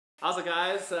How's it,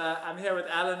 guys? I'm here with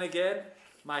Allan again,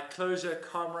 my Clojure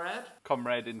comrade.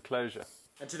 Comrade in Clojure.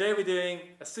 And today we're doing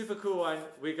a super cool one.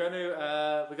 We're going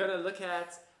to look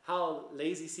at how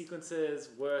lazy sequences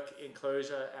work in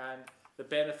Clojure and the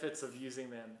benefits of using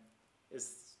them.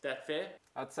 Is that fair?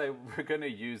 I'd say we're going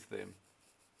to use them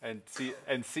and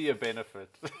see a benefit.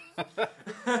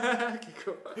 Okay,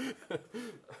 cool.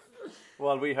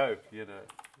 Well, we hope, you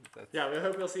know. Yeah, we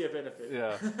hope we'll see a benefit.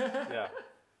 Yeah, yeah.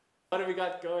 What have we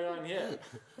got going on here?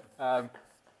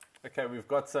 Okay, we've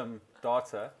got some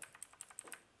data,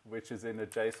 which is in a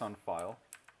JSON file.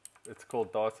 It's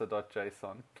called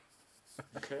data.json.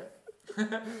 Okay.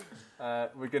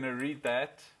 We're going to read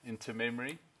that into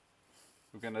memory.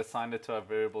 We're going to assign it to a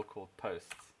variable called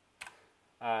posts.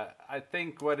 I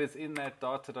think what is in that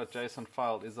data.json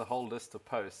file is a whole list of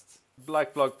posts,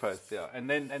 like blog posts, yeah. And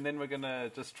then we're going to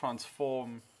just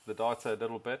transform the data a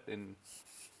little bit in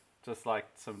just like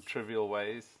some trivial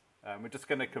ways. We're just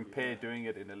going to compare doing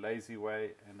it in a lazy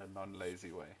way and a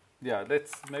non-lazy way. Yeah,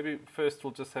 maybe first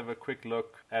we'll just have a quick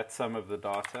look at some of the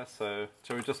data. So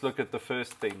shall we just look at the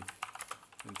first thing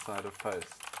inside of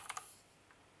post?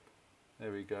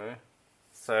 There we go.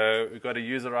 So we've got a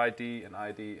user ID, an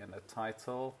ID, and a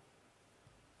title,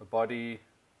 a body,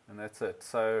 and that's it.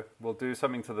 So we'll do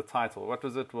something to the title. What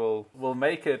was it? We'll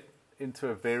make it into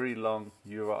a very long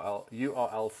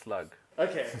URL slug.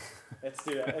 Okay, let's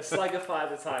do that. Let's slugify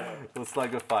the title. We'll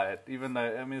slugify it, even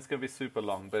though, I mean, it's going to be super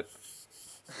long, but,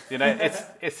 you know, it's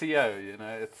SEO, you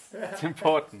know, it's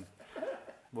important.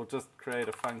 We'll just create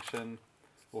a function.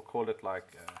 We'll call it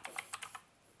like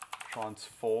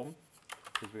transform,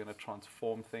 because we're going to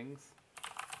transform things.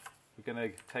 We're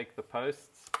going to take the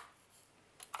posts.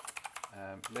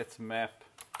 Let's map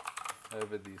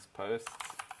over these posts.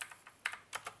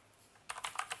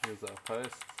 Here's our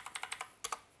posts.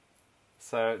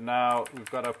 So now we've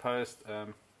got our post.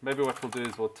 Maybe what we'll do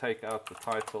is we'll take out the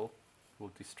title.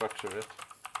 We'll destructure it.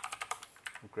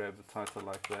 We'll grab the title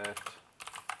like that.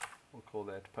 We'll call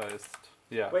that post.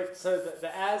 Yeah. Wait, so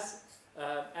the as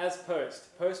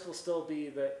post will still be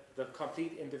the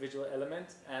complete individual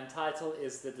element, and title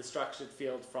is the destructured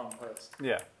field from post.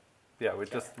 Yeah. Yeah,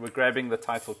 we're grabbing the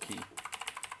title key,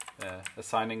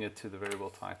 assigning it to the variable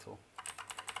title.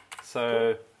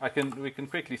 So cool. We can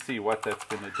quickly see what that's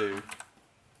going to do.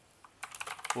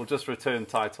 We'll just return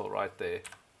title right there.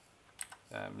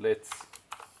 Let's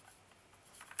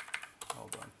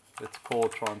call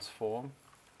transform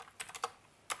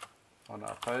on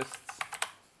our posts.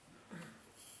 We're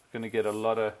going to get a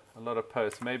lot of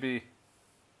posts. Maybe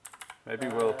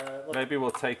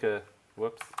we'll take a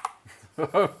whoops.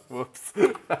 Whoops.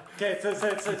 Okay, so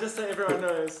just so everyone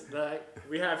knows, like,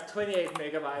 we have 28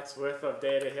 megabytes worth of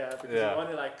data here because we want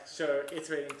to like show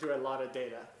iterating through a lot of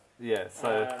data. Yeah.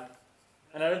 So.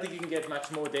 And I don't think you can get much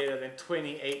more data than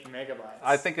 28 megabytes.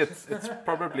 I think it's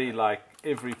probably like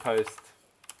every post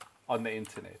on the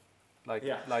internet, like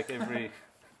every.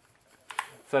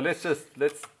 So let's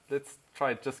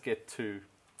try just get 2.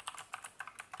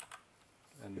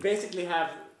 And you basically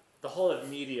have the whole of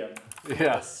Medium.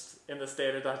 Yeah. In this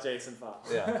data.json file.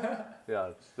 Yeah,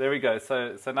 yeah. There we go.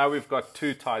 So now we've got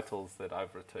 2 titles that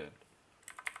I've returned.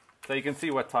 So you can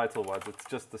see what title was. It's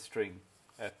just the string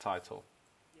at title.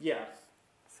 Yeah.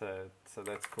 So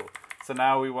that's cool. So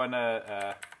now we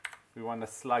wanna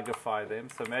slugify them.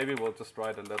 So maybe we'll just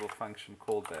write a little function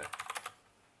called that.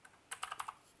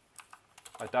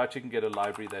 I doubt you can get a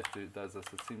library that does this.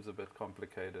 It seems a bit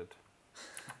complicated.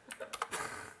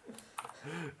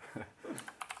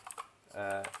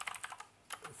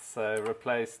 So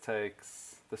replace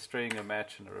takes the string, a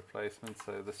match, and a replacement.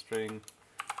 So the string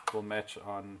will match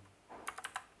on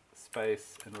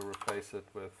space, and we'll replace it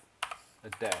with a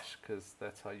dash, because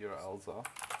that's how URLs are.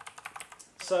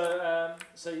 So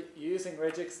you're using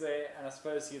regex there, and I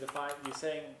suppose you're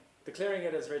declaring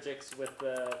it as regex with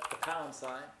the pound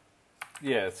sign.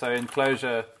 Yeah, so in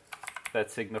Clojure,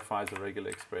 that signifies a regular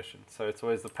expression. So it's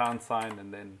always the pound sign,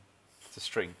 and then it's a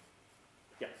string.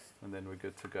 Yeah. And then we're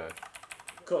good to go.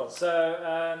 Cool.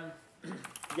 So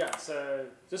so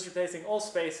just replacing all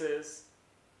spaces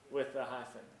with a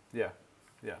hyphen. Yeah,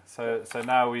 yeah. So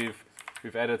now we've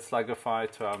added slugify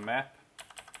to our map.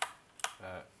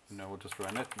 We'll just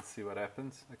run it and see what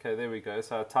happens. Okay, there we go.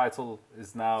 So our title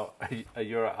is now a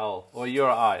URL, or a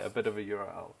URI, a bit of a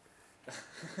URL.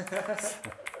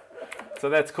 So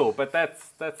that's cool, but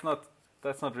that's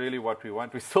not really what we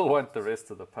want. We still want the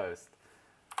rest of the post.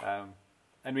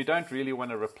 And we don't really want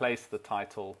to replace the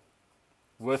title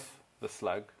with the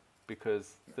slug,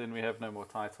 because then we have no more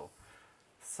title.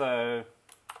 So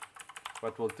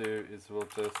what we'll do is we'll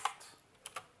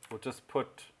just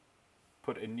put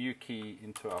put a new key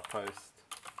into our post.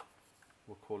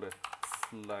 We'll call it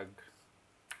slug.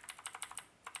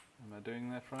 Am I doing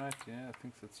that right? Yeah, I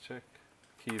think so. Let's check.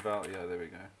 Key val, yeah, there we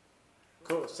go.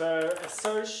 Cool. So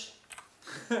associates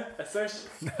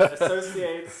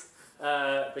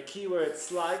the keyword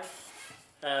slug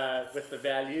with the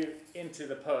value into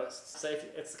the post. So if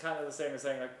it's kind of the same as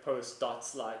saying like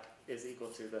post.slug is equal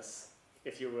to this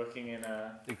if you're working in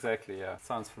a... Exactly, yeah.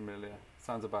 Sounds familiar.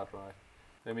 Sounds about right.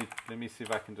 Let me see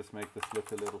if I can just make this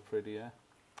look a little prettier.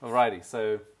 Alrighty,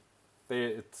 so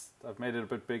there I've made it a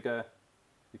bit bigger.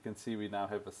 You can see we now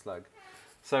have a slug.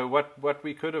 So what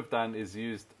we could have done is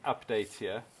used update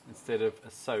here instead of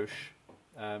assoc,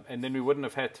 and then we wouldn't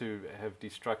have had to have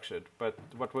destructured. But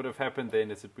what would have happened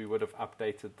then is that we would have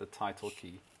updated the title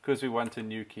key. Because we want a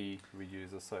new key, we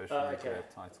use assoc and we have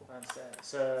title. I understand.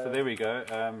 So there we go.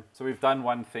 So we've done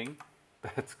one thing.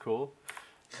 That's cool.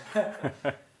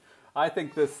 I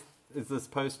think this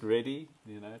post ready,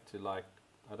 to like,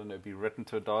 I don't know, be written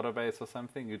to a database or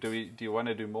something. Do you want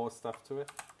to do more stuff to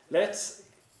it? Let's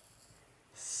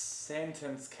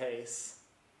sentence case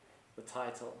the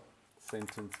title.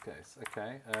 Sentence case,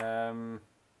 okay. I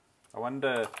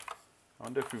wonder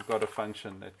if we've got a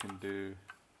function that can do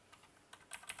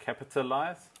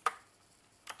capitalize.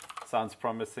 Sounds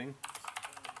promising.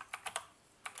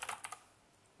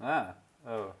 Oh,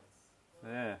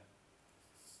 yeah.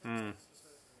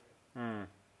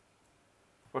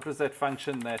 What was that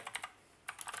function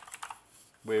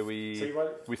where we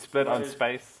split on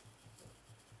space?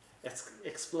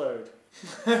 Explode.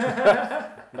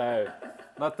 No,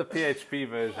 not the PHP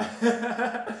version.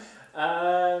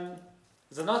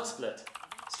 Is it not split?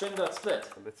 String.split.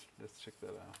 Let's check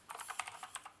that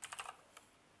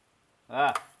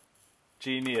out.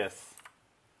 Genius.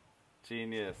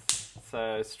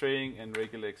 So string and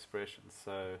regular expressions.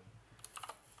 So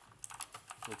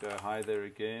we'll go hi there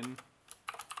again.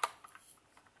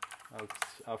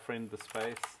 I'll friend the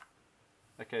space.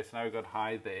 Okay, so now we've got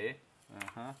hi there.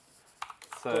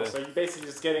 Cool. So you're basically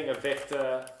just getting a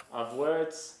vector of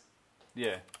words.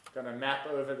 Yeah. Gonna map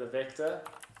over the vector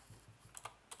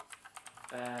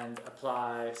and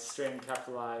apply string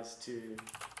capitalized to.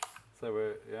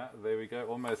 So there we go,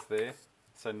 almost there.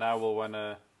 So now we'll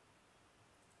wanna.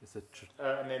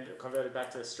 And then convert it back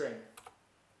to a string.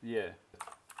 Yeah.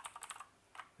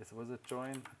 Was it join?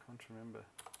 I can't remember.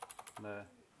 No.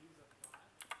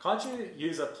 Can't you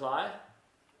use apply?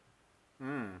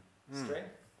 String?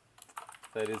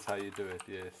 That is how you do it,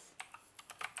 yes.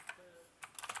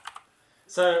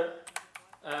 So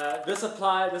this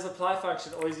apply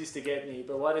function always used to get me,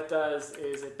 but what it does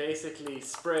is it basically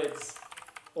spreads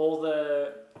all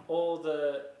the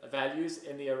values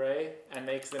in the array and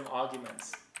makes them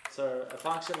arguments. So a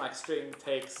function like string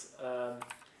takes can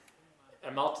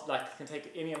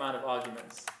take any amount of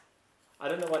arguments. I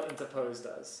don't know what interpose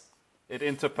does. It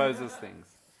interposes things.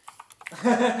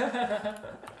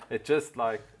 It just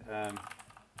like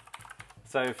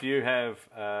so if you have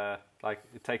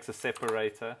it takes a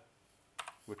separator,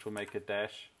 which will make a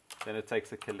dash, then it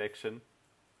takes a collection.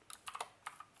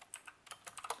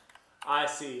 I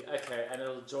see. Okay, and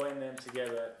it'll join them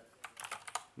together.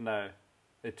 No,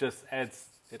 it just adds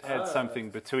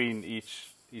something between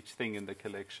each thing in the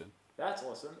collection. That's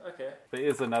awesome. Okay. There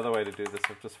is another way to do this.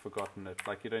 I've just forgotten it.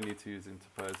 Like you don't need to use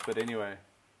interpose, but anyway.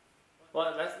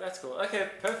 Well, that's cool. Okay,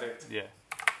 perfect. Yeah.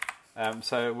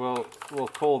 So we'll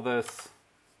call this.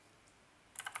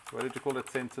 What did you call it?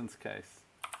 Sentence case.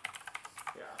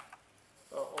 Yeah.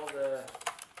 Well, all the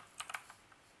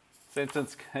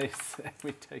sentence case, and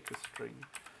we take a string.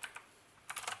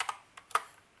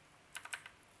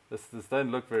 This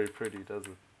don't look very pretty, does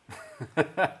it?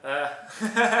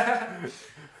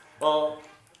 Well,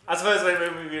 I suppose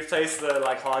when we replace the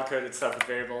hard-coded stuff with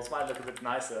variables, it might look a bit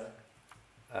nicer.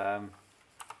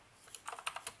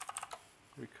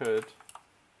 We could.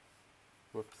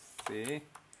 Whoopsie.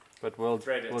 But we'll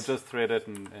just thread it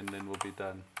and then we'll be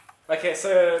done. Okay,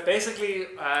 so basically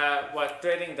what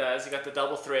threading does, you got the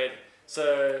double thread.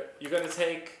 So you're going to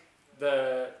take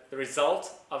the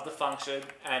result of the function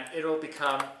and it'll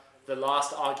become the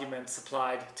last argument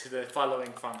supplied to the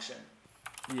following function.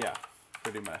 Yeah,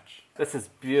 pretty much. This is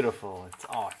beautiful. It's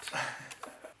art.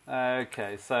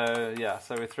 Okay, so yeah,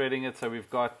 so we're threading it. So we've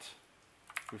got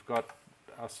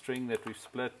our string that we've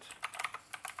split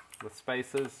with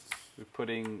spaces. We're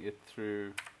putting it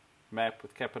through map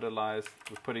with capitalized.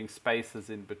 We're putting spaces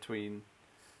in between,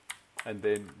 and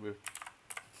then we're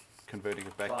converting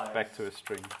it back to a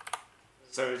string.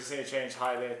 So we're just going to change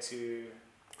hi there to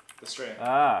the string.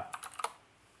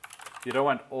 You don't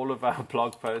want all of our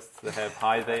blog posts to have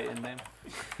hi there in them.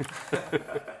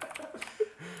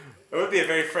 It would be a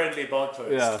very friendly blog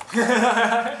post.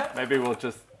 Yeah. Maybe we'll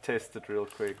just test it real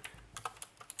quick.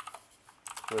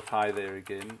 With hi there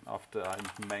again after I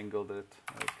mangled it.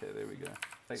 Okay, there we go.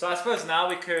 So I suppose now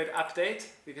we could update.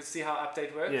 We can see how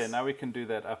update works. Yeah, now we can do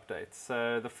that update.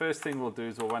 So the first thing we'll do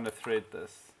is we'll want to thread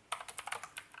this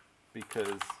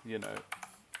because, you know,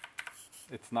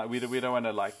 it's not, we don't want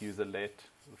to like use a let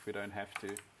if we don't have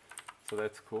to. So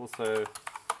that's cool. So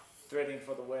threading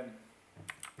for the win.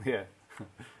 Yeah.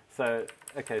 So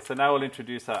okay, so now we'll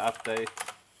introduce our update.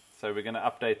 So we're going to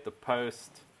update the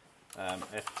post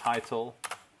at title,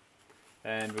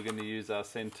 and we're going to use our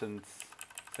sentence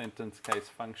case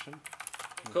function.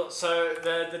 Cool. So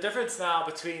the difference now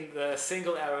between the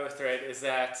single arrow thread is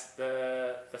that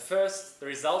the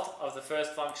result of the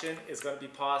first function is going to be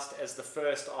passed as the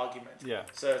first argument. Yeah.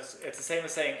 So it's the same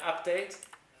as saying update,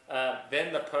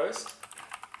 then the post.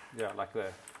 Yeah, like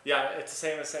that. Yeah, it's the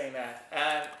same as saying that.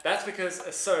 And that's because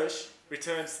assoc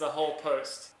returns the whole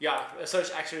post. Yeah,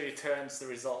 assoc actually returns the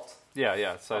result. Yeah,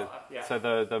 yeah. So yeah. So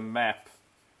the map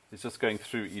is just going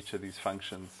through each of these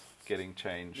functions, getting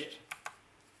changed.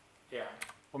 Yeah.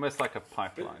 Almost like a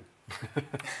pipeline.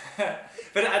 But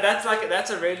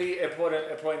that's a really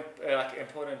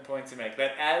important point to make.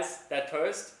 That as that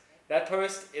post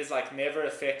is like never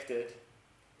affected.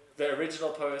 The original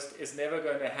post is never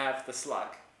going to have the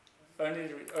slug.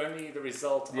 Only the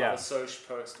result of a assoc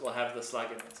post will have the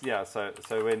slug in it. Yeah. So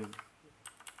when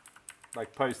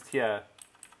like post here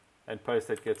and post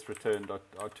that gets returned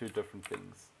are two different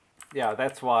things. Yeah,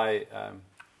 that's why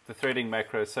the threading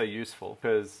macro is so useful,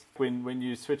 because when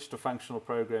you switch to functional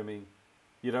programming,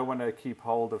 you don't want to keep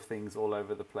hold of things all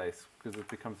over the place because it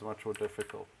becomes much more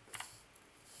difficult.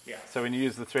 Yeah. So when you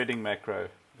use the threading macro,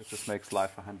 it just makes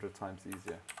life 100 times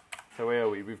easier. So where are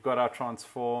we? We've got our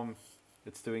transform.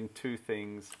 It's doing two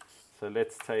things. So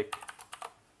let's take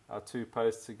our two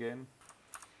posts again.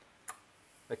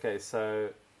 Okay, so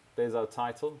there's our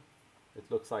title. It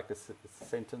looks like a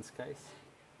sentence case.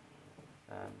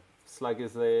 Slug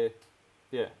is there.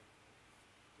 Yeah.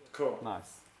 Cool.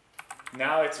 Nice.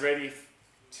 Now it's ready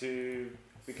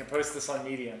we can post this on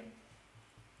Medium.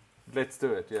 Let's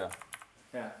do it, yeah.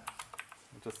 Yeah.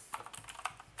 Just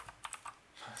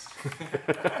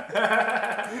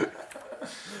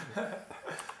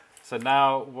so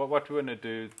now what we want to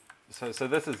do, so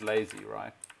this is lazy,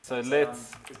 right? So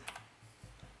let's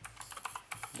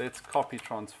copy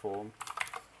transform.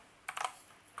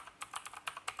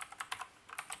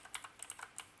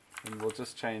 And we'll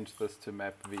just change this to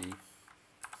map V.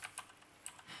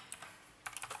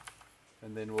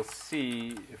 And then we'll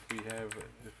see if we have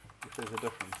if there's a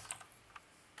difference.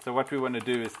 So what we want to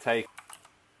do is take.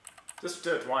 Just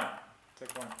do it one.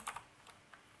 Take one.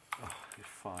 Oh, you're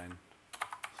fine.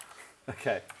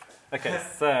 Okay. Okay.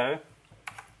 So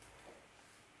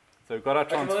we've got our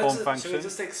transform function. Should we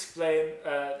just explain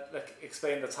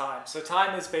the time? So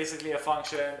time is basically a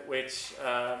function which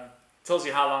tells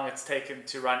you how long it's taken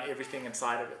to run everything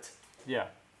inside of it. Yeah.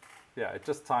 Yeah. It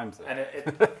just times it. And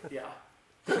it yeah.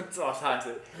 It all times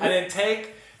it. And then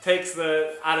takes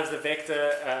the out of the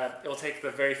vector. It will take the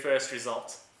very first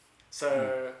result.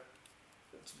 So.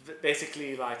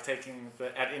 Basically like taking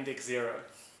at index 0.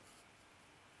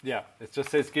 Yeah, it just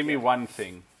says give me one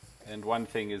thing, and one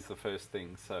thing is the first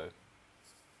thing, so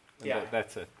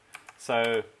that's it.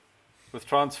 So with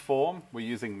transform we're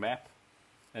using map,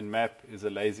 and map is a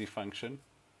lazy function.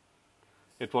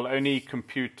 It will only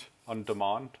compute on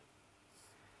demand.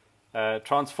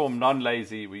 Transform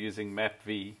non-lazy we're using map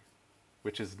v,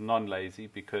 which is non-lazy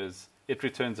because it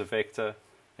returns a vector,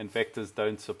 and vectors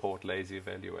don't support lazy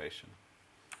evaluation.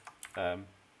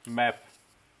 Map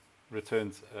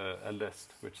returns a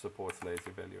list which supports lazy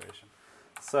evaluation.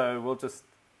 So we'll just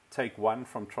take one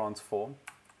from transform.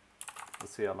 We'll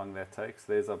see how long that takes.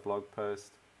 There's our blog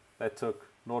post. That took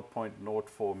 0.04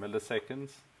 milliseconds.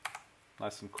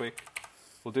 Nice and quick.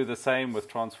 We'll do the same with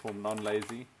transform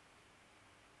non-lazy.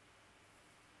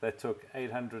 That took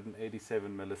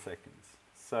 887 milliseconds.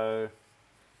 So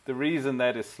the reason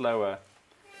that is slower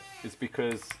is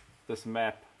because this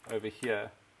map over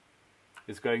here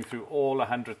is going through all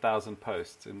 100,000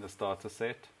 posts in this data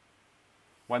set.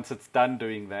 Once it's done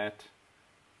doing that,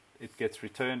 it gets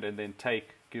returned, and then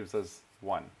take gives us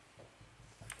 1.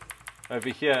 Over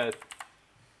here,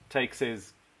 take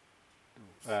says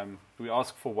we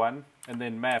ask for 1, and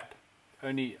then map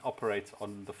only operates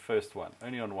on the first one,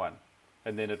 only on 1,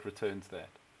 and then it returns that.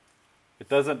 It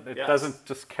doesn't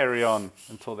just carry on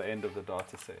until the end of the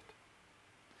data set.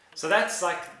 So that's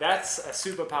a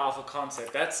super powerful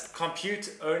concept. That's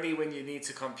compute only when you need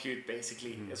to compute,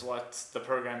 basically, is what the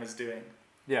program is doing.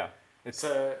 Yeah.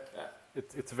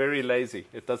 it's very lazy.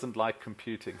 It doesn't like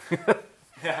computing.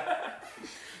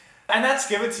 And that's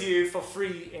given to you for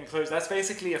free in Clojure. That's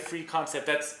basically a free concept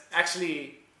that's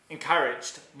actually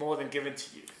encouraged more than given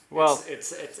to you. Well, it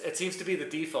seems to be the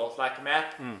default. Like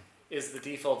map is the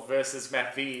default versus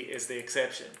map v is the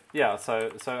exception. Yeah,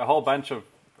 so a whole bunch of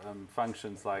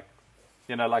functions like,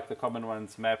 like the common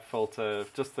ones, map, filter,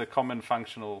 just the common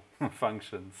functional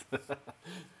functions.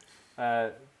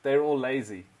 They're all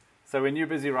lazy. So when you're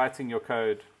busy writing your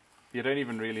code, you don't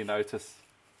even really notice.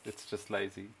 It's just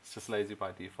lazy. It's just lazy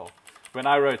by default. When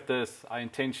I wrote this, I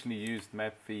intentionally used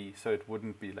map v so it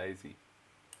wouldn't be lazy.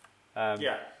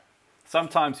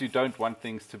 Sometimes you don't want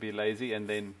things to be lazy, and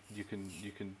then you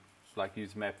can like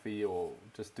use map v or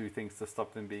just do things to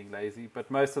stop them being lazy. But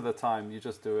most of the time, you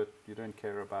just do it. You don't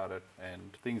care about it,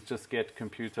 and things just get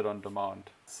computed on demand.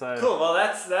 So cool. Well,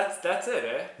 that's it,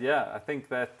 eh? Yeah, I think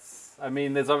that's. I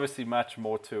mean, there's obviously much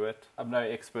more to it. I'm no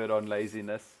expert on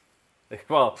laziness.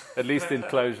 Well, at least in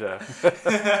Clojure.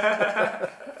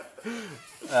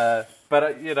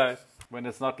 But when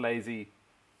it's not lazy,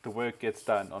 the work gets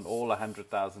done on all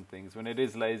 100,000 things. When it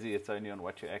is lazy, it's only on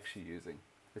what you're actually using.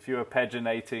 If you were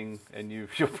paginating and your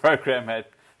program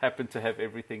happened to have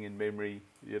everything in memory,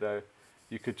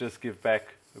 you could just give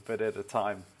back a bit at a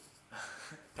time.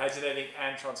 Paginating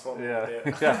and transforming.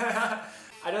 Yeah.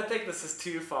 I don't think this is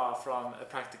too far from a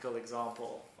practical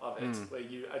example of it, where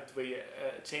you're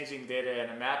changing data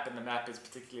in a map, and the map is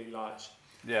particularly large.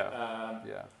 Yeah.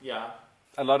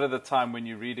 A lot of the time when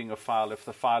you're reading a file, if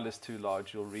the file is too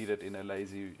large, you'll read it in a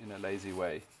lazy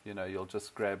way. You'll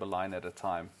just grab a line at a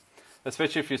time.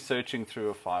 Especially if you're searching through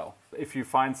a file. If you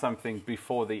find something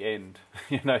before the end,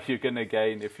 you're going to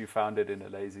gain if you found it in a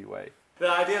lazy way. The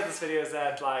idea of this video is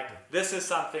that this is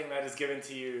something that is given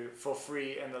to you for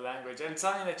free in the language, and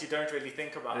something that you don't really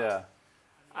think about. Yeah.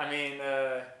 I mean,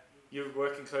 you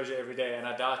work in Clojure every day, and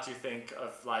I doubt you think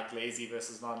of lazy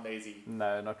versus non-lazy.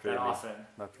 No, not really. That often.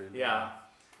 Not really. Yeah.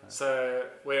 No. So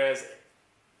whereas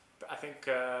I think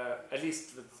at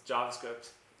least with JavaScript,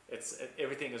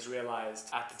 everything is realized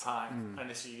at the time,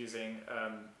 unless you're using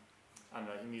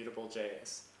immutable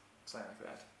JS, something like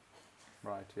that.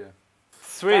 Right. Yeah.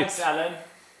 Sweet. Thanks, Allan.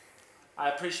 I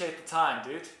appreciate the time,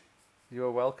 dude. You're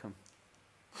welcome.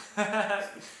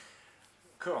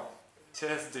 Cool.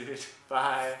 Cheers, dude.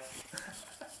 Bye.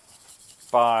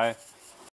 Bye.